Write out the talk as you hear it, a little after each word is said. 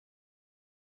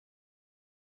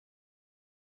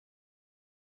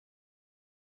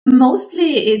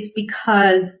mostly it's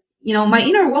because, my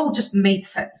inner world just made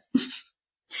sense.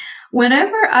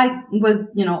 Whenever I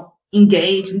was,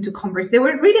 engaged into conversations, there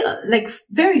were really like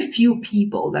very few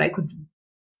people that I could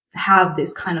have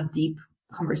this kind of deep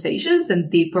conversations and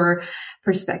deeper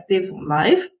perspectives on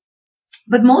life.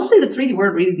 But mostly the 3D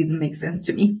world really didn't make sense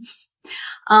to me.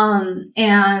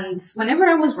 And whenever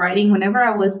I was writing, whenever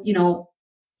I was,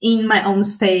 in my own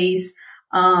space,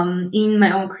 in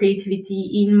my own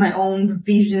creativity, in my own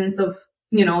visions of,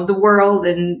 the world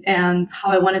and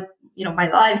how I wanted, my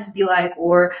life to be like,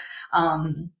 or,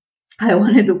 I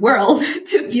wanted the world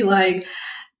to be like,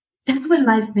 that's when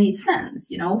life made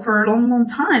sense, for a long, long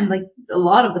time. Like a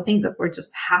lot of the things that were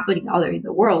just happening out there in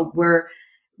the world were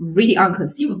really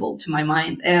unconceivable to my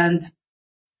mind. And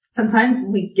sometimes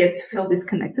we get to feel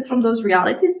disconnected from those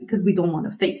realities because we don't want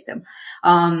to face them.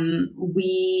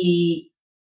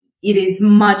 It is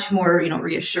much more,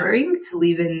 reassuring to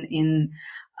live in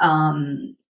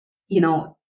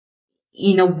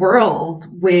a world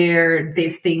where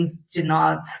these things do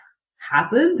not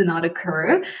happen, do not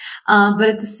occur. But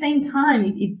at the same time,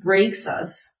 it breaks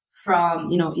us from,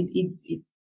 it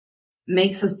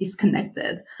makes us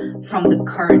disconnected from the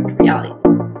current reality.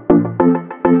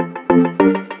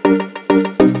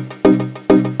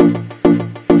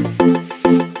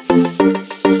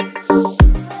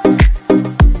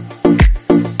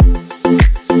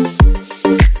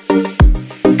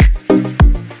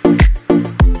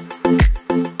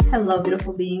 Hello,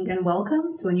 beautiful being, and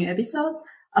welcome to a new episode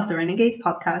of the Renegades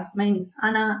podcast. My name is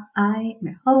Anna. I am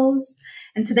your host.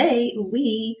 And today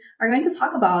we are going to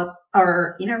talk about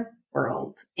our inner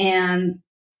world and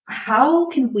how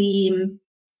can we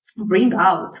bring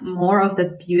out more of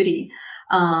the beauty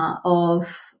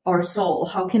of our soul?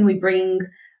 How can we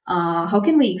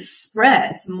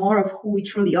express more of who we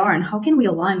truly are, and how can we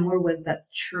align more with that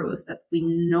truth that we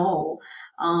know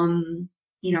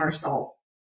in our soul?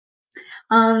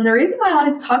 The reason why I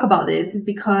wanted to talk about this is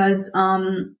because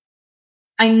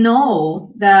I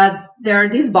know that there are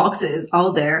these boxes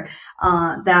out there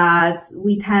that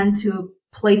we tend to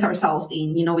place ourselves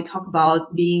in. We talk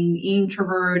about being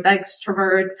introvert,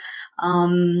 extrovert,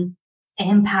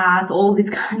 empath, all these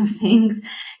kind of things.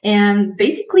 And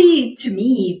basically, to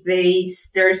me,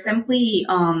 they're simply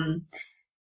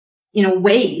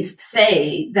ways to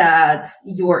say that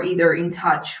you're either in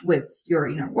touch with your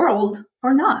inner world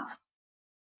or not.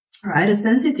 Right? A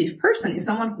sensitive person is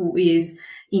someone who is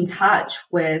in touch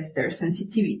with their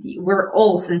sensitivity. We're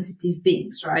all sensitive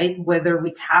beings, right? Whether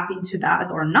we tap into that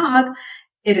or not,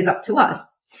 it is up to us.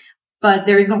 But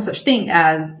there is no such thing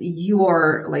as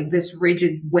you're like this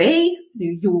rigid way.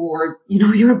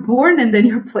 You're born and then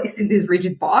you're placed in this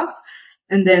rigid box.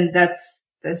 And then that's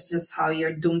just how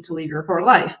you're doomed to live your whole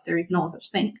life. There is no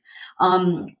such thing.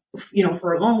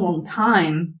 For a long, long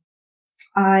time,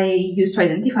 I used to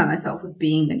identify myself with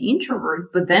being an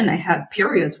introvert, but then I had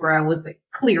periods where I was like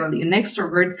clearly an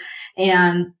extrovert,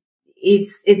 and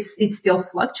it's still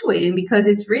fluctuating because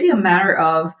it's really a matter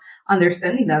of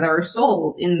understanding that our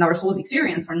soul's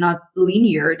experience are not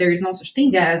linear. There is no such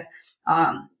thing as,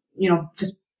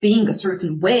 just being a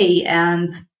certain way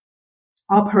and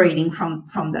operating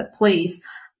from that place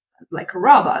like a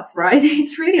robot, right?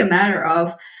 It's really a matter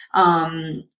of,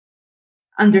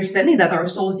 understanding that our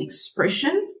soul's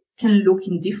expression can look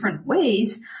in different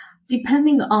ways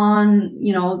depending on,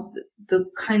 the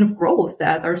kind of growth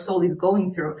that our soul is going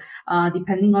through,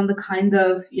 depending on the kind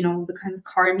of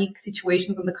karmic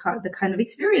situations and the kind of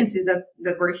experiences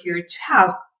that we're here to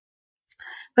have.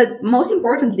 But most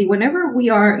importantly, whenever we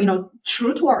are,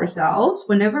 true to ourselves,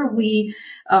 whenever we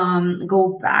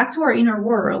go back to our inner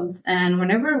worlds, and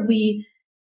whenever we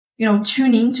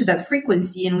tune into that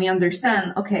frequency and we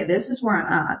understand, okay, this is where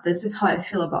I'm at. This is how I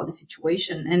feel about the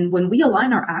situation. And when we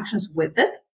align our actions with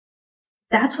it,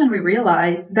 that's when we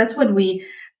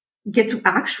get to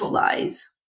actualize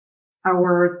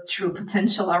our true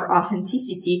potential, our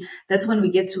authenticity. That's when we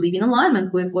get to live in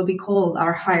alignment with what we call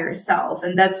our higher self.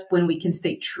 And that's when we can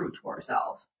stay true to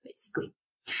ourselves, basically.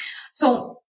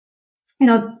 So,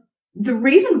 the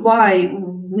reason why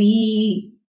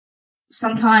we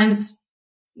sometimes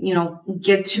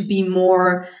get to be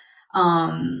more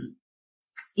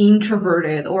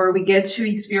introverted, or we get to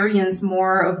experience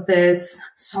more of this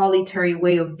solitary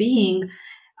way of being,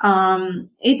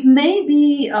 it may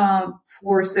be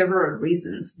for several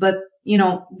reasons, but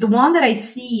the one that I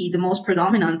see the most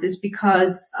predominant is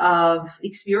because of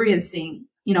experiencing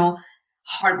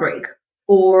heartbreak,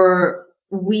 or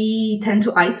we tend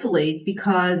to isolate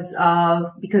because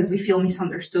we feel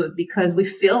misunderstood, because we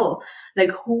feel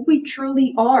like who we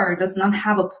truly are does not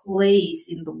have a place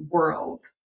in the world.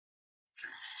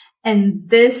 And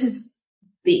this is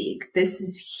big. This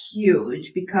is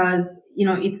huge because,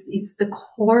 it's the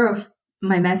core of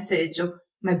my message of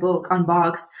my book,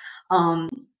 Unboxed,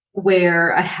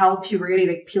 where I help you really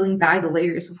like peeling back the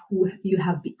layers of who you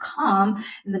have become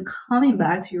and then coming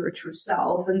back to your true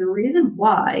self. And the reason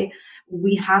why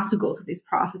we have to go through this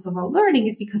process of our learning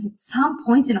is because at some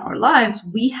point in our lives,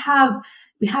 we have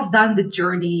done the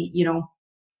journey,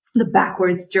 the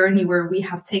backwards journey where we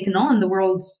have taken on the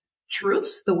world's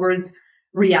truths, the world's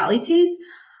realities,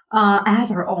 as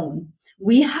our own.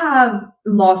 We have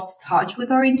lost touch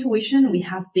with our intuition. We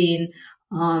have been,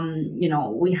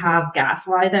 we have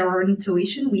gaslighted our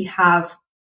intuition. We have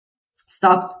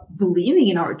stopped believing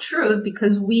in our truth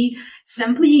because we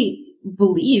simply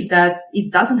believe that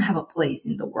it doesn't have a place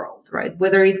in the world, right?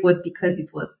 Whether it was because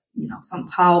it was,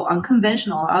 somehow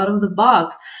unconventional, out of the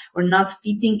box, or not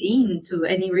fitting into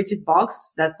any rigid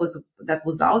box that was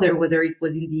out there, whether it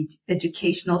was in the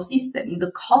educational system, in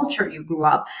the culture you grew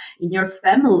up, in your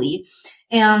family.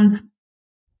 And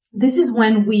this is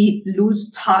when we lose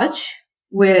touch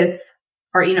with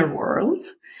our inner world.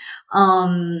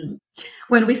 When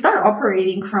we start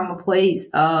operating from a place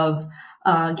of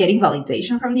getting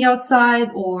validation from the outside,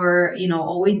 or,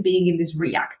 always being in this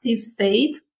reactive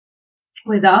state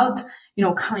without,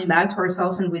 coming back to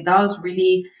ourselves and without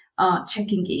really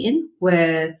checking in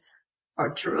with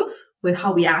our truth, with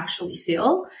how we actually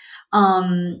feel,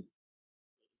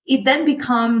 it then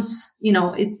becomes,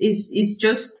 it's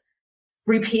just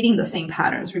repeating the same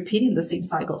patterns, repeating the same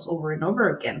cycles over and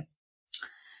over again.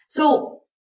 So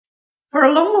for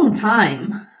a long, long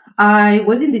time, I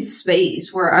was in this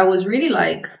space where I was really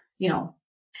like,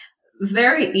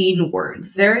 very inward,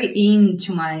 very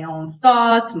into my own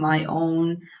thoughts, my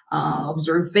own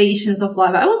observations of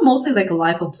life. I was mostly like a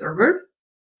life observer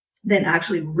than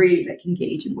actually really like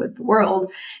engaging with the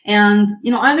world. And,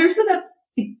 I understood that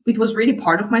it was really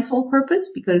part of my soul purpose,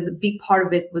 because a big part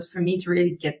of it was for me to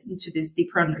really get into this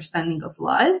deeper understanding of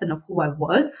life and of who I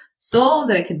was, so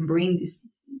that I can bring these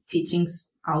teachings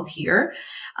out here.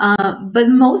 But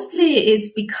mostly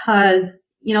it's because,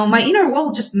 my inner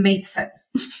world just made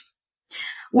sense.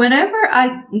 Whenever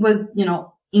I was,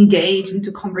 engaged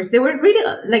into conversations, there were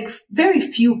really like very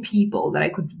few people that I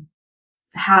could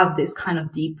have this kind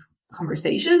of deep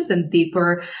conversations and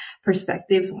deeper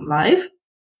perspectives on life.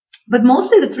 But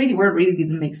mostly the 3D world really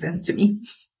didn't make sense to me.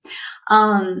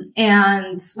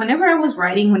 And whenever I was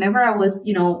writing, whenever I was,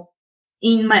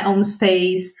 in my own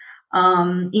space,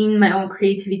 in my own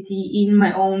creativity, in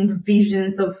my own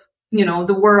visions of,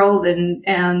 the world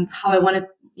and how I wanted,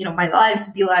 my life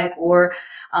to be like, or,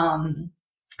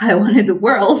 I wanted the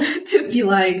world to be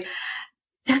like,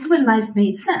 that's when life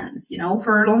made sense,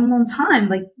 for a long, long time.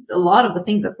 Like a lot of the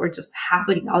things that were just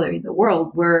happening out there in the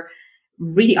world were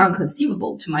really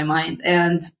unconceivable to my mind.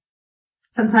 And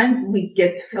sometimes we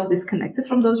get to feel disconnected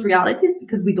from those realities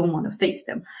because we don't want to face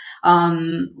them.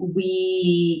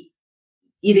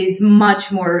 It is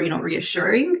much more,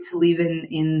 reassuring to live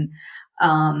in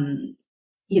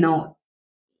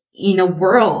a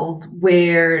world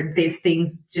where these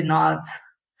things do not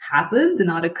happen, do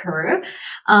not occur.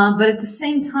 But at the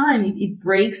same time, it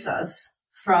breaks us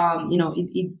from,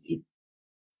 it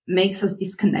makes us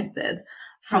disconnected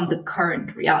from the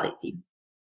current reality.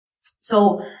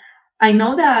 So I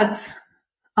know that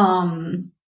a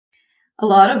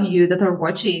lot of you that are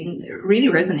watching really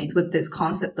resonate with this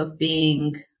concept of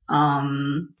being,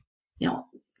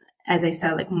 as I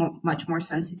said, like much more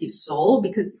sensitive soul,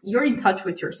 because you're in touch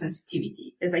with your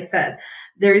sensitivity. As I said,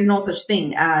 there is no such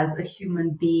thing as a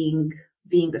human being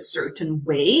a certain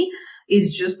way.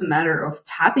 It's just a matter of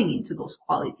tapping into those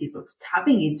qualities, of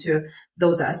tapping into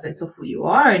those aspects of who you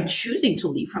are and choosing to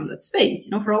live from that space.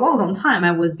 For a long, long time,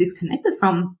 I was disconnected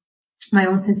from my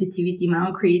own sensitivity, my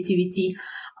own creativity,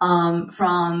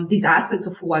 from these aspects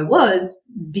of who I was,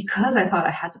 because I thought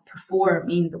I had to perform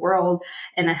in the world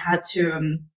and I had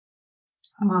to,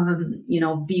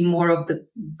 be more of the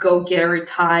go-getter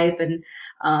type and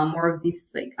more of this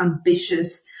like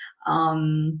ambitious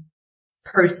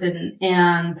person.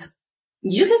 And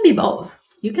you can be both.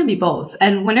 You can be both.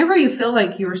 And whenever you feel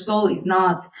like your soul is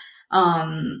not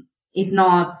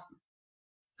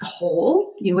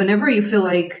whole, whenever you feel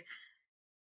like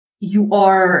you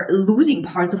are losing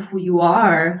parts of who you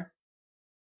are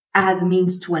as a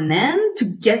means to an end, to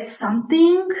get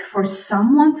something, for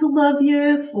someone to love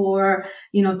you, for,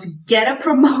 to get a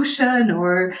promotion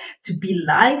or to be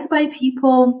liked by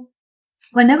people.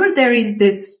 Whenever there is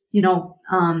this,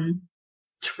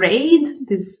 trade,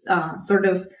 this sort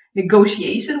of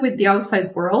negotiation with the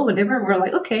outside world, whenever we're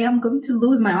like, okay, I'm going to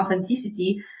lose my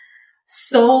authenticity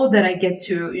so that I get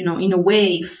to, in a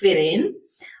way fit in.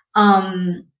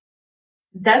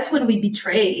 that's when we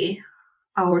betray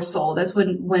our soul. That's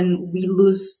when we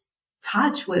lose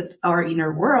touch with our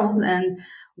inner world and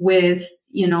with,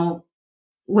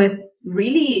 with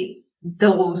really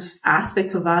those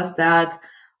aspects of us that,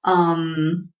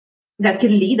 that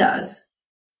can lead us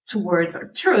towards our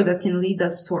truth, that can lead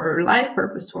us to our life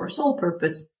purpose, to our soul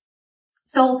purpose.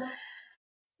 So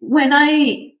when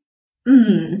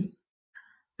the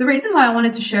reason why I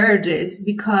wanted to share this is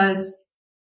because,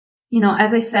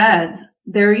 as I said,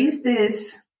 there is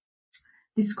this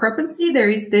discrepancy. There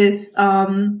is this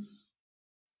sort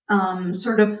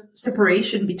of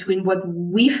separation between what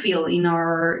we feel in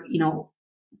our,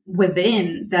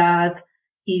 within that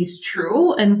is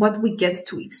true and what we get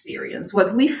to experience,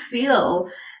 what we feel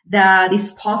that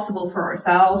is possible for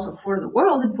ourselves or for the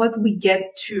world, and what we get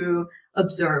to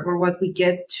observe or what we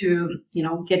get to,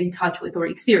 get in touch with or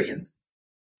experience.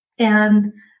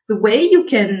 And the way you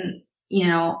can,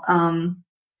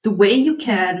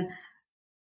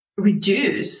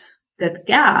 reduce that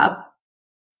gap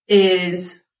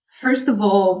is, first of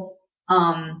all,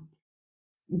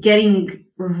 getting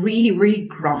really, really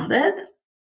grounded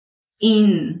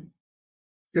in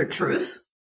your truth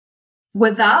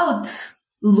without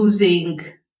losing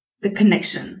the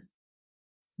connection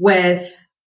with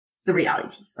the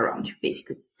reality around you,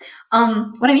 basically.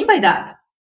 What I mean by that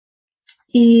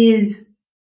is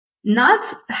not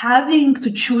having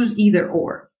to choose either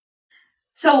or.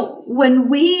 So when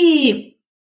we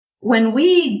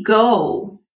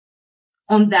go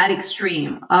on that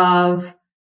extreme of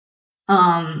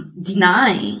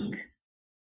denying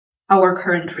our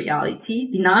current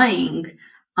reality, denying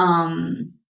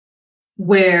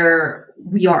where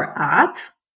we are at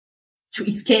to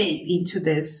escape into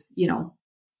this,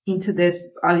 into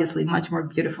this obviously much more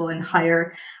beautiful and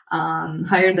higher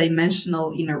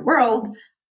dimensional inner world.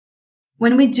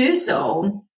 When we do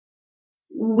so,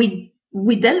 we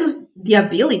then lose the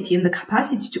ability and the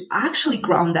capacity to actually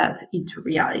ground that into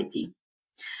reality.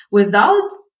 Without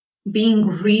being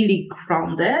really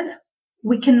grounded,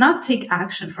 we cannot take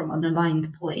action from an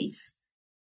aligned place,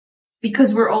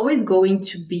 because we're always going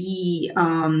to be,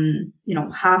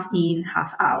 half in,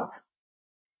 half out.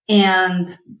 And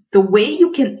the way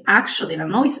you can actually, and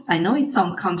I know it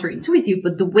sounds counterintuitive,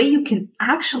 but the way you can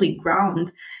actually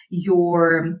ground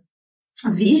your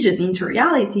vision into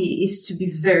reality is to be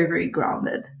very, very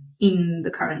grounded in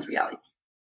the current reality.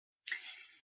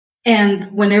 And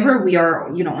whenever we are,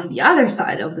 on the other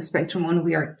side of the spectrum, when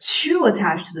we are too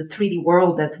attached to the 3D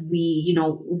world that we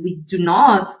do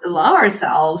not allow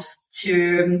ourselves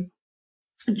to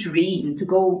dream, to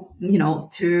go,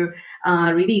 to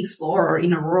really explore our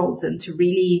inner worlds and to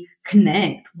really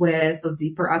connect with the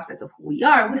deeper aspects of who we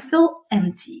are, we feel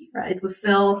empty, right? We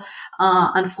feel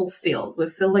unfulfilled. We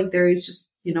feel like there is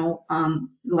just,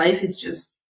 life is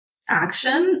just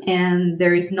action, and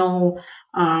there is no,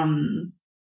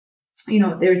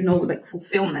 there's no like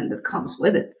fulfillment that comes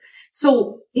with it.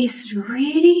 So it's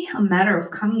really a matter of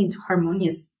coming into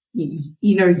harmonious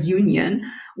inner union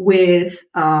with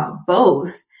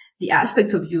both the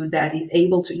aspect of you that is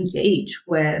able to engage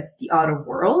with the outer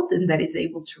world and that is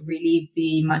able to really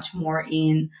be much more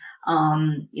in,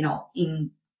 in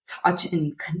touch and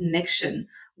in connection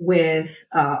with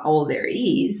all there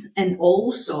is, and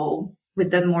also with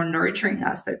that more nurturing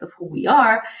aspect of who we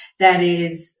are that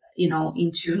is,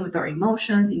 in tune with our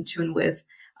emotions, in tune with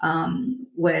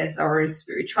our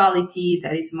spirituality,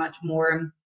 that is much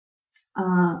more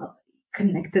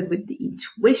connected with the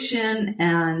intuition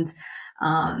and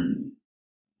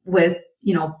with,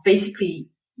 basically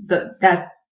that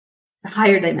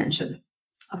higher dimension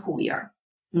of who we are.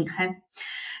 Okay.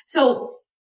 So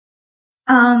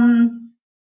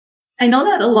I know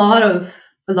that a lot of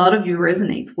you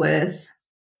resonate with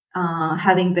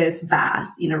having this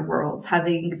vast inner world,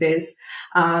 having this,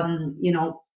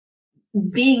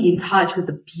 being in touch with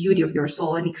the beauty of your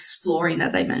soul and exploring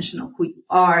that dimension of who you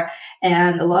are.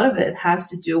 And a lot of it has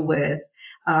to do with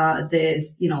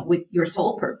this, with your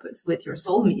soul purpose, with your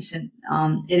soul mission.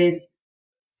 It is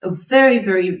a very,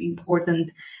 very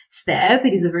important step.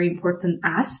 It is a very important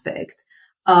aspect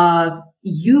of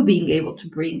you being able to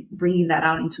bringing that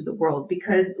out into the world,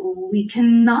 because we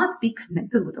cannot be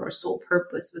connected with our soul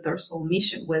purpose, with our soul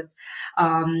mission, with,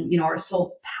 our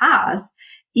soul path,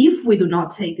 if we do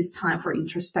not take this time for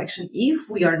introspection, if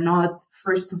we are not,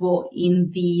 first of all,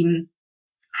 in the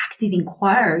active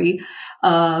inquiry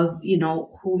of,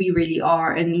 who we really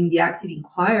are, and in the active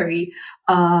inquiry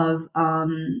of,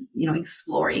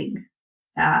 exploring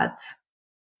that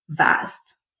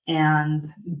vast and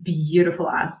beautiful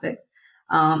aspect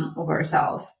of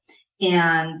ourselves.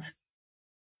 And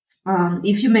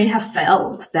If you may have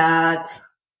felt that,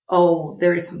 oh,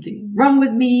 there is something wrong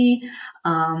with me.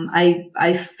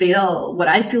 I feel what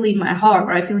I feel in my heart,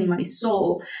 what I feel in my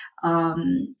soul,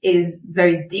 is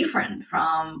very different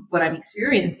from what I'm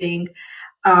experiencing.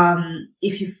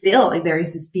 If you feel like there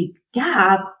is this big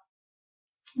gap,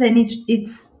 then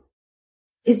it's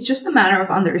just a matter of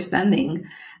understanding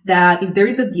that if there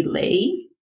is a delay,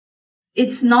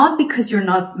 it's not because you're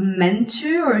not meant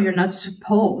to or you're not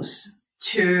supposed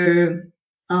to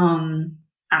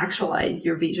actualize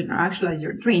your vision or actualize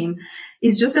your dream.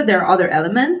 It's just that there are other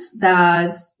elements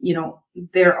that,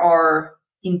 there are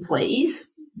in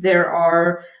place. There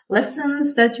are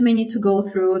lessons that you may need to go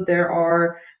through. There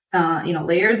are,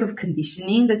 layers of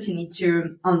conditioning that you need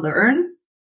to unlearn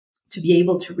to be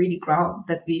able to really ground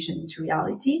that vision into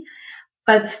reality.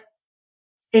 But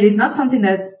it is not something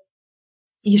that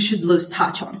you should lose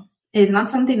touch on. It is not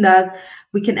something that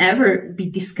we can ever be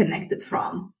disconnected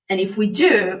from. And if we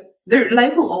do,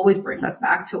 life will always bring us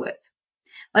back to it.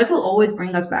 Life will always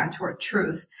bring us back to our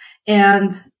truth.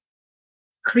 And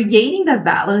creating that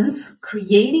balance,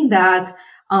 creating that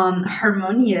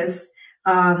harmonious,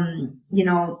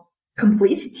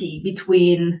 complicity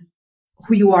between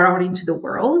who you are out into the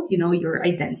world, your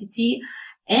identity,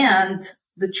 and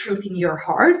the truth in your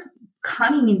heart,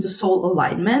 coming into soul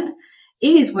alignment,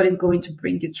 is what is going to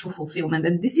bring you true fulfillment.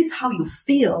 And this is how you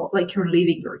feel like you're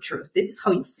living your truth. This is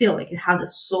how you feel like you have the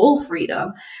soul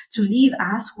freedom to live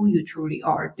as who you truly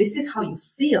are. This is how you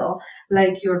feel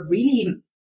like you're really,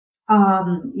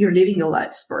 you're living your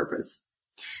life's purpose.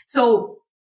 So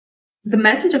the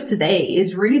message of today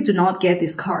is really do not get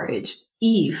discouraged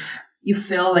if you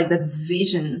feel like that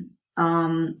vision,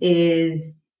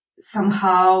 is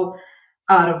somehow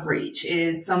out of reach,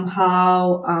 is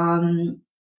somehow,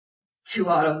 too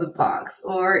out of the box,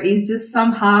 or is just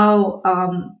somehow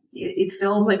it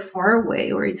feels like far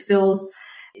away, or it feels,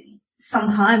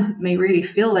 sometimes it may really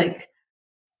feel like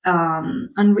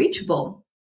unreachable.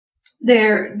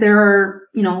 There are,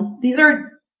 these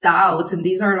are doubts, and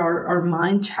these are our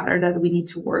mind chatter that we need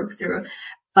to work through.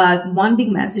 But one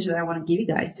big message that I want to give you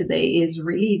guys today is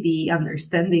really the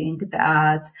understanding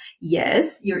that,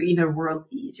 yes, your inner world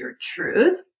is your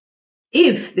truth.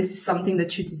 If this is something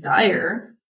that you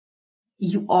desire,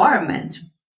 you are meant to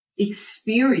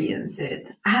experience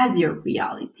it as your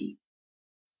reality.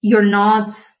 You're not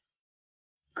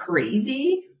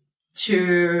crazy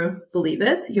to believe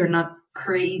it. You're not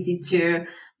crazy to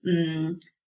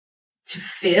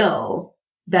feel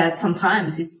that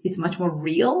sometimes it's much more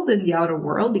real than the outer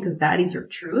world, because that is your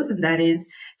truth, and that is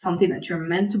something that you're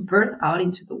meant to birth out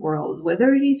into the world.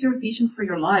 Whether it is your vision for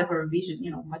your life or a vision,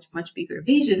 much bigger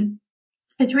vision,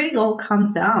 it really all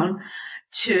comes down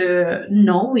to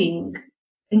knowing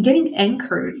and getting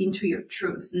anchored into your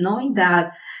truth, knowing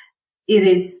that it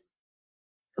is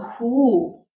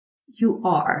who you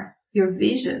are. Your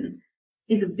vision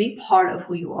is a big part of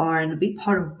who you are, and a big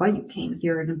part of why you came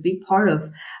here, and a big part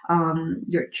of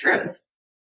your truth.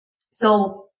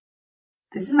 So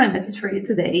this is my message for you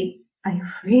today. I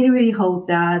really, really hope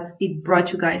that it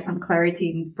brought you guys some clarity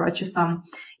and brought you some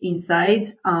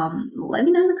insights. Let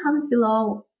me know in the comments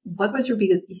below, what was your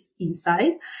biggest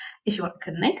insight? If you want to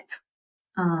connect,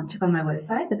 check out my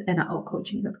website at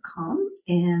annaocoaching.com.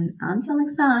 And until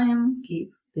next time,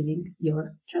 keep living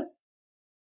your truth.